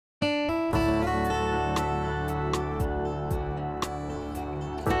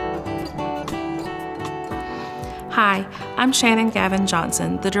Hi, I'm Shannon Gavin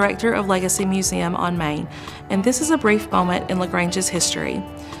Johnson, the Director of Legacy Museum on Main, and this is a brief moment in LaGrange's history.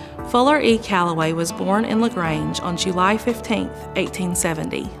 Fuller E. Callaway was born in LaGrange on July 15,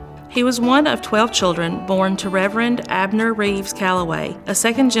 1870. He was one of 12 children born to Reverend Abner Reeves Callaway, a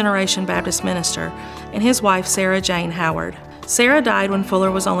second-generation Baptist minister, and his wife Sarah Jane Howard. Sarah died when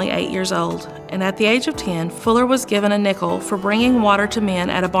Fuller was only 8 years old, and at the age of 10, Fuller was given a nickel for bringing water to men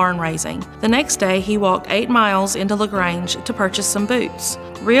at a barn raising. The next day, he walked 8 miles into LaGrange to purchase some boots.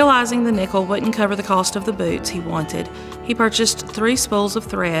 Realizing the nickel wouldn't cover the cost of the boots he wanted, he purchased 3 spools of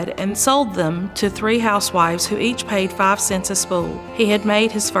thread and sold them to 3 housewives who each paid 5 cents a spool. He had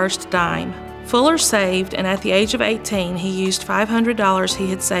made his first dime. Fuller saved, and at the age of 18, he used $500 he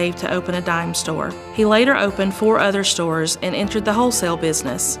had saved to open a dime store. He later opened 4 other stores and entered the wholesale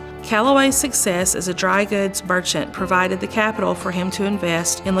business. Callaway's success as a dry goods merchant provided the capital for him to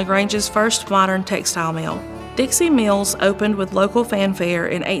invest in LaGrange's first modern textile mill. Dixie Mills opened with local fanfare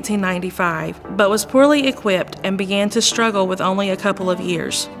in 1895, but was poorly equipped and began to struggle with only a couple of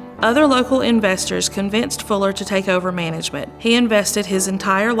years. Other local investors convinced Fuller to take over management. He invested his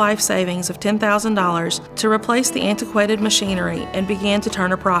entire life savings of $10,000 to replace the antiquated machinery and began to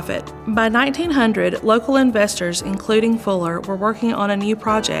turn a profit. By 1900, local investors, including Fuller, were working on a new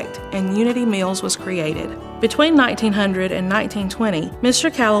project, and Unity Mills was created. Between 1900 and 1920,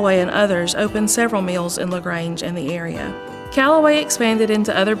 Mr. Callaway and others opened several mills in LaGrange and the area. Callaway expanded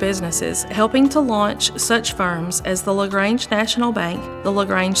into other businesses, helping to launch such firms as the LaGrange National Bank, the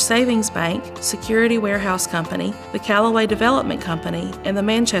LaGrange Savings Bank, Security Warehouse Company, the Callaway Development Company, and the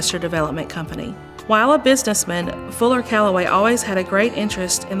Manchester Development Company. While a businessman, Fuller Callaway always had a great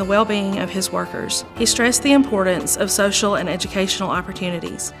interest in the well-being of his workers. He stressed the importance of social and educational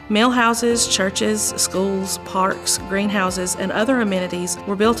opportunities. Mill houses, churches, schools, parks, greenhouses, and other amenities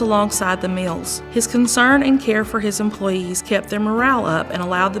were built alongside the mills. His concern and care for his employees kept their morale up and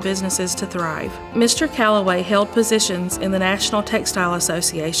allowed the businesses to thrive. Mr. Callaway held positions in the National Textile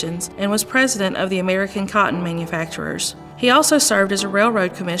Associations and was president of the American Cotton Manufacturers. He also served as a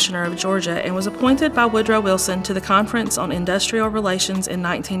railroad commissioner of Georgia and was appointed by Woodrow Wilson to the Conference on Industrial Relations in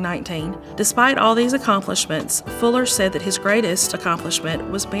 1919. Despite all these accomplishments, Fuller said that his greatest accomplishment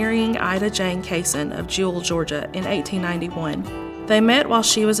was marrying Ida Jane Kaysen of Jewell, Georgia in 1891. They met while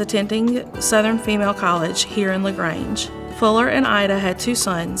she was attending Southern Female College here in LaGrange. Fuller and Ida had 2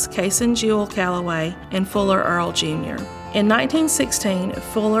 sons, Kaysen Jewell Callaway and Fuller Earl Jr. In 1916,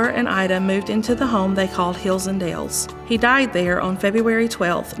 Fuller and Ida moved into the home they called Hills and Dales. He died there on February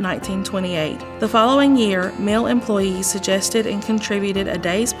 12, 1928. The following year, mill employees suggested and contributed a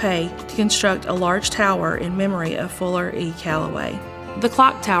day's pay to construct a large tower in memory of Fuller E. Callaway. The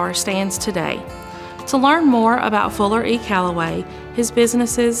clock tower stands today. To learn more about Fuller E. Callaway, his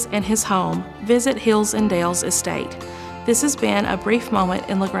businesses, and his home, visit Hills and Dales Estate. This has been a brief moment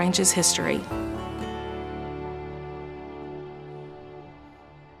in LaGrange's history.